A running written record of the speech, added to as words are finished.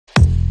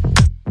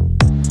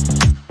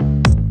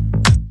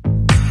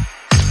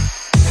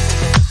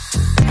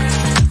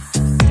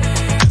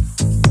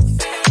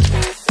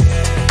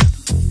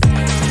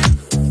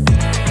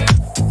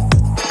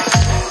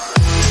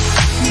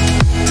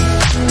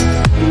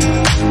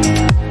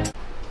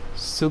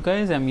So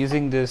guys, I'm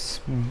using this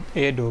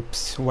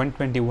Airdopes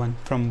 121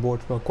 from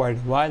boAt for quite a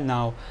while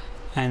now,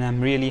 and I'm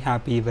really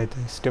happy with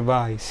this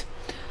device.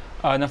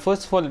 Now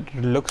first of all, it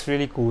looks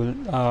really cool.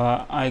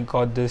 I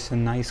got this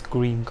in nice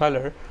green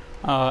color.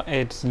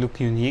 It's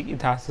look unique.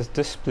 It has this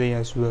display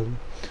as well,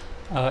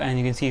 and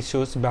you can see it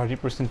shows the battery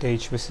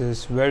percentage, which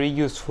is very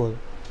useful.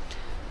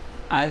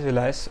 As well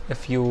as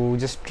if you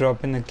just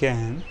drop in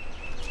again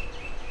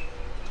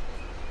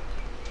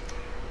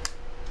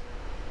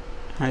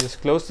and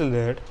just close the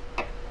lid,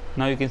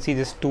 now you can see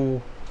these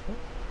two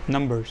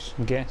numbers.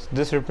 Okay, so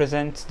this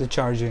represents the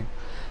charging.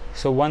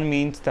 So one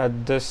means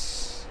that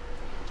this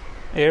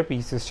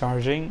earpiece is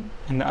charging,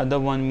 and the other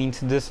one means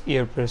this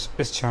earpiece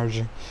is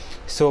charging.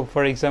 So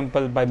for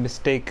example, by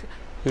mistake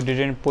you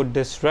didn't put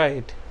this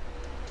right,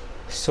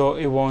 so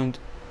it won't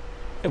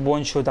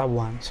show that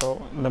one.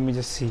 So let me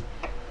just see.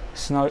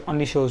 So now it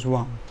only shows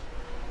one.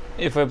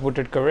 If I put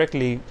it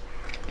correctly,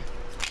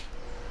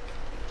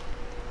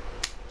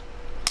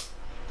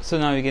 so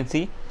now you can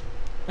see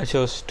it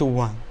shows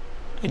 2-1.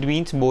 It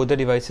means both the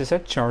devices are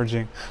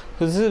charging.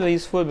 So this is very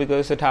useful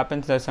because it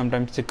happens that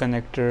sometimes the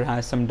connector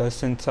has some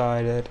dust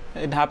inside it.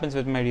 It happens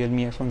with my Realme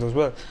earphones as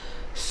well.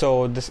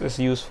 So this is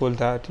useful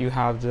that you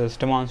have this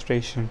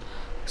demonstration.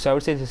 So I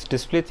would say this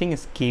display thing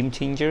is game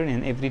changer,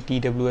 and every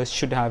TWS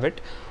should have it.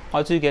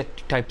 Also you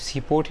get Type-C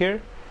port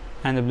here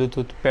and the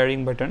Bluetooth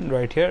pairing button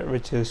right here,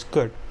 which is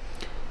good.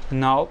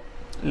 Now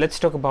let's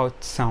talk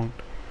about sound.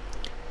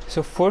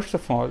 So first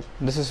of all,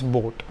 this is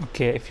boAt.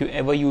 Okay, if you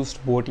ever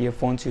used boAt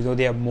earphones, you know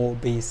they are more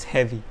bass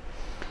heavy.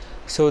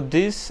 So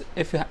this,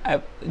 if you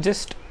have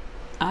just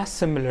as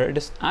similar, it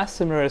is as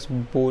similar as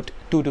boAt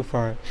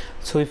 225.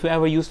 So if you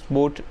ever used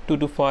boAt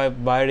 225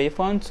 wired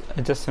earphones,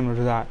 it's just similar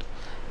to that.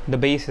 The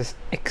bass is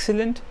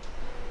excellent,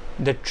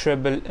 the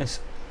treble is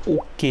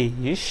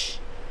okay-ish,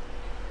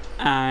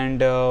 and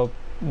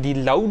the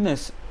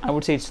loudness, I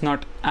would say it's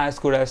not as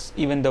good as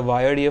even the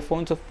wired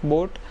earphones of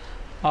boAt.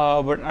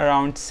 But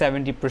around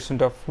 70%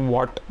 of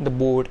what the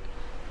boAt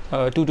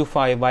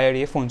 225 wired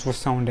earphones was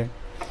sounding.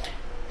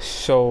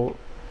 So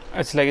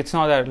it's like it's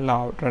not that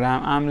loud, right?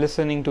 I'm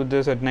listening to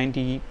this at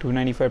 90 to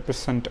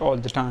 95% all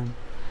the time.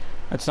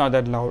 It's not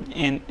that loud,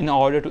 and in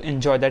order to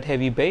enjoy that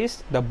heavy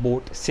bass, the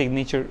boAt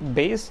signature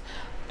bass,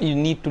 you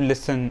need to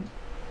listen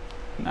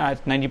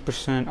at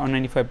 90% or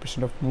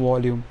 95% of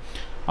volume,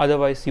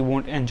 otherwise you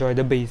won't enjoy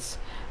the bass,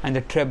 and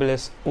the treble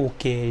is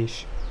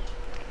okay-ish.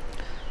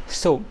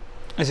 So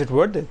is it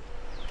worth it?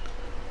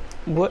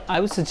 Well, I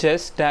would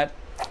suggest that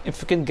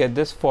if you can get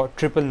this for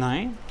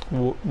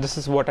 $999, this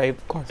is what I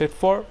got it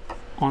for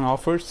on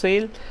offer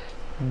sale.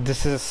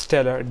 This is a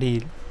stellar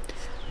deal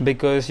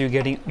because you're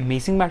getting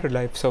amazing battery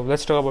life. So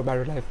let's talk about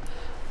battery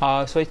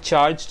life. So I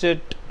charged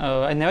it.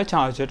 I never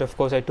charged it. Of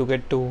course, I took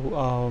it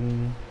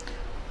to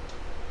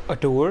a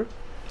tour.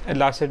 It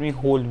lasted me a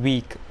whole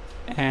week,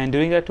 and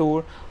during that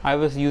tour, I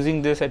was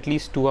using this at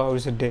least 2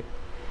 hours a day.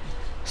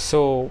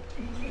 So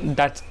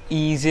that's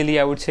easily,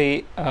 I would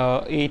say,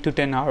 8 to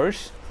 10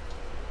 hours,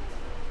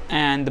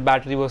 and the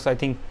battery was, I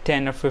think,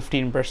 10 or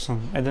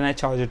 15%, and then I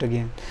charged it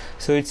again.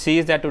 So it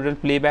says that total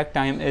playback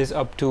time is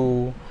up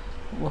to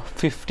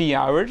 50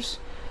 hours.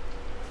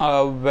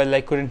 Well,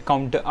 I couldn't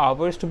count the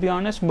hours to be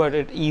honest, but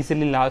it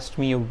easily lasts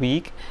me a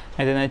week,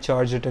 and then I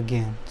charged it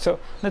again. So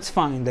that's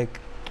fine.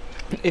 Like,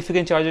 if you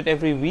can charge it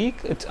every week,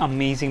 it's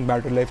amazing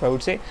battery life, I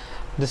would say.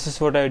 This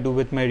is what I do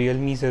with my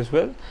Realmes as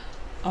well.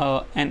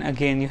 And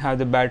again, you have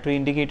the battery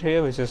indicator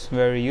here, which is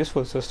very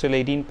useful. So still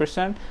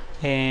 18%,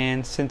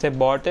 and since I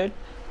bought it,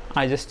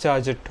 I just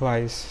charged it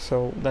twice.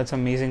 So that's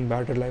amazing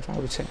battery life, I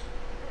would say.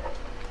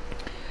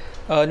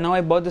 Now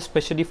I bought this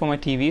specially for my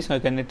TV, so I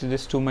connected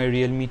this to my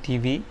Realme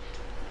TV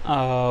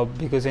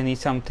because I need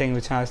something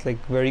which has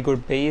like very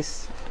good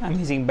bass,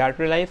 amazing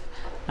battery life,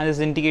 and this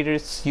indicator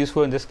is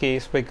useful in this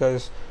case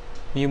because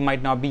you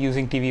might not be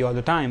using TV all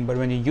the time, but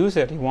when you use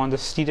it, you want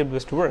this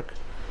TWS to work.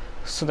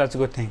 So that's a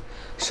good thing.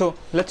 So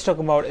let's talk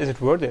about, is it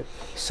worth it?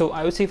 So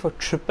I would say for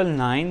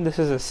 $999, this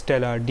is a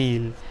stellar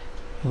deal.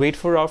 Wait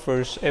for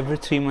offers. Every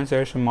 3 months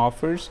there are some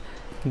offers.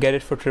 Get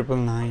it for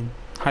 $999.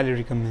 Highly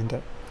recommend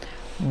it.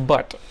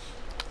 But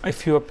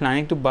if you are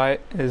planning to buy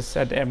is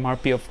at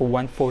MRP of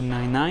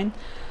 $1499,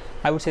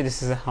 I would say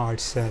this is a hard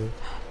sell,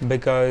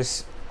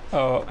 because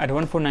at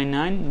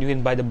 $1499 you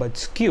can buy the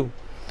Buds Q.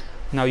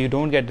 Now you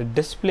don't get the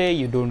display,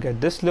 you don't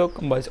get this look,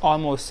 but it's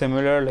almost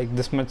similar, like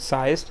this much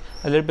sized,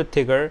 a little bit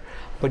thicker,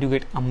 but you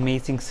get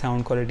amazing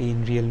sound quality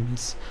in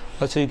Realmes.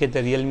 Also you get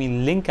the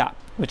Realme Link app,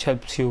 which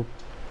helps you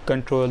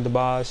control the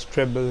bass,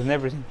 treble and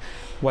everything,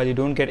 while you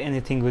don't get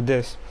anything with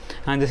this.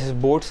 And this is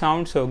boAt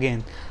sound, so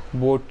again,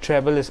 boAt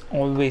treble is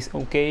always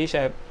okay-ish.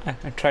 I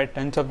tried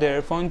tons of their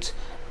earphones.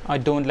 I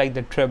don't like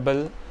the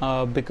treble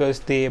because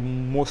they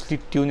mostly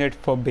tune it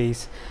for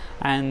bass,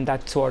 and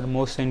that's what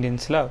most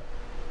Indians love.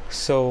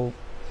 So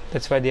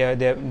that's why they are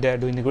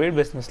doing a great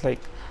business. Like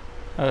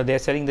they are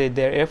selling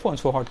their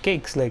earphones for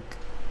hotcakes. Like,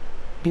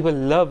 people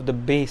love the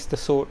bass, the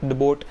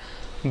boAt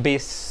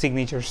bass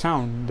signature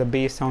sound. The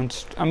bass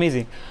sounds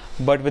amazing.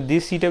 but with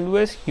this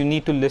TWS you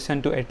need to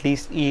listen to at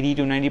least 80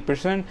 to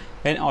 90%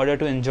 in order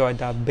to enjoy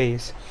that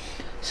bass.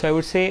 So I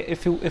would say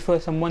if you're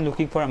someone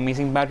looking for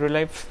amazing battery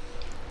life,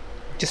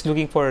 just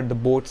looking for the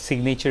boAt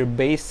signature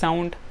bass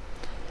sound,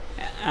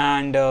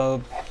 and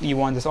you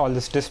want all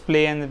this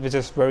display, and which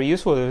is very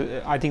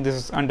useful. I think this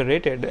is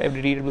underrated.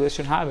 Every TWS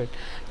should have it.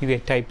 You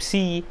get Type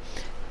C.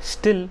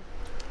 Still,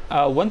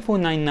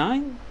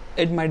 1499,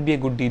 it might be a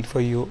good deal for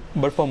you,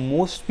 but for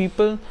most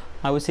people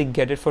I would say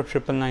get it for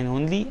 999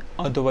 only.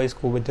 Otherwise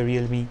go with the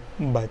Realme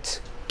Buds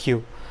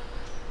Q.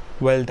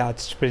 Well,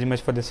 that's pretty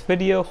much for this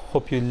video.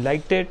 Hope you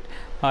liked it.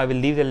 I will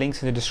leave the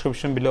links in the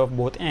description below of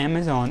both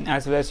Amazon,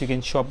 as well as you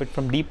can shop it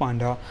from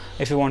DPanda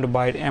if you want to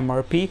buy it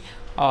MRP,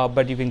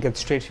 but you can get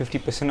straight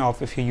 50%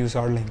 off if you use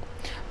our link.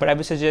 But I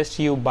would suggest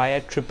you buy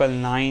at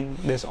 999.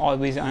 There's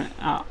always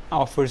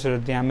offers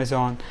at the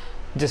Amazon.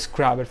 Just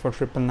grab it for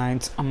 999.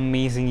 It's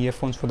amazing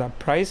earphones for that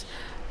price.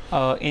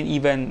 And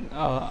even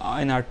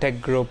in our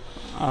tech group,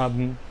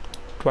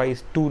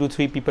 twice 2 to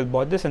 3 people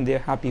bought this and they're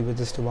happy with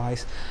this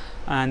device.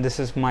 And this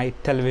is my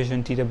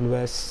television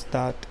TWS.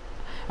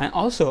 And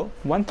also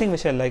one thing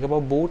which I like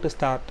about boAt is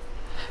that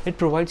it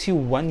provides you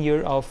 1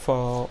 year of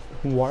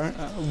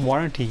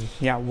warranty.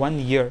 Yeah, 1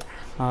 year.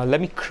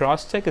 Let me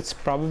cross check. It's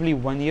probably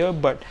 1 year,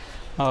 but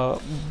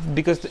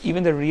because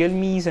even the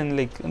Realmes and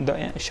like the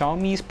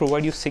Xiaomi's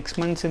provide you 6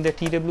 months in their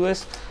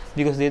TWS,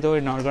 because they thought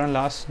it's not gonna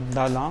last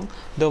that long.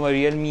 Though my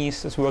Realme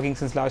is working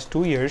since last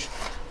 2 years,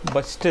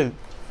 but still,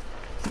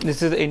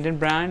 this is the Indian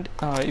brand.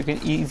 You can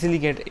easily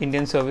get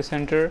Indian service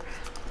center,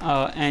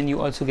 and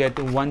you also get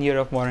 1 year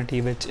of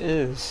warranty, which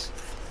is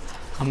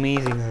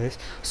amazing, guys.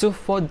 So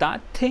for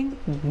that thing,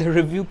 the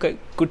review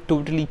could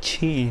totally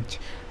change.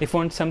 If you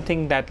want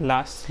something that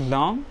lasts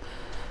long,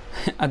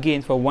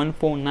 again for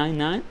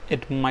 1499,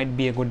 it might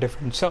be a good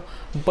difference. So,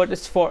 but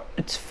it's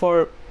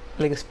for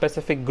like a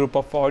specific group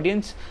of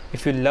audience.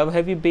 If you love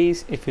heavy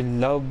bass, if you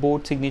love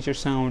boAt signature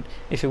sound,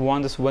 if you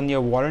want this 1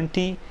 year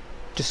warranty,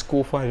 just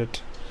go for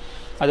it.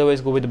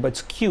 Otherwise, go with the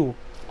Buds Q,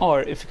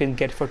 or if you can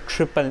get it for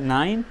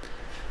 999,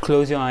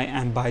 close your eye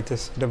and buy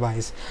this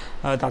device.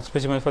 That's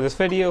pretty much for this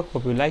video.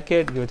 Hope you like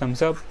it. Give a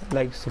thumbs up,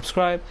 like,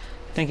 subscribe.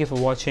 Thank you for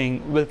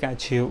watching. We'll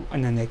catch you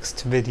in the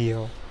next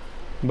video.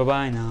 Bye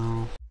bye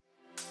now.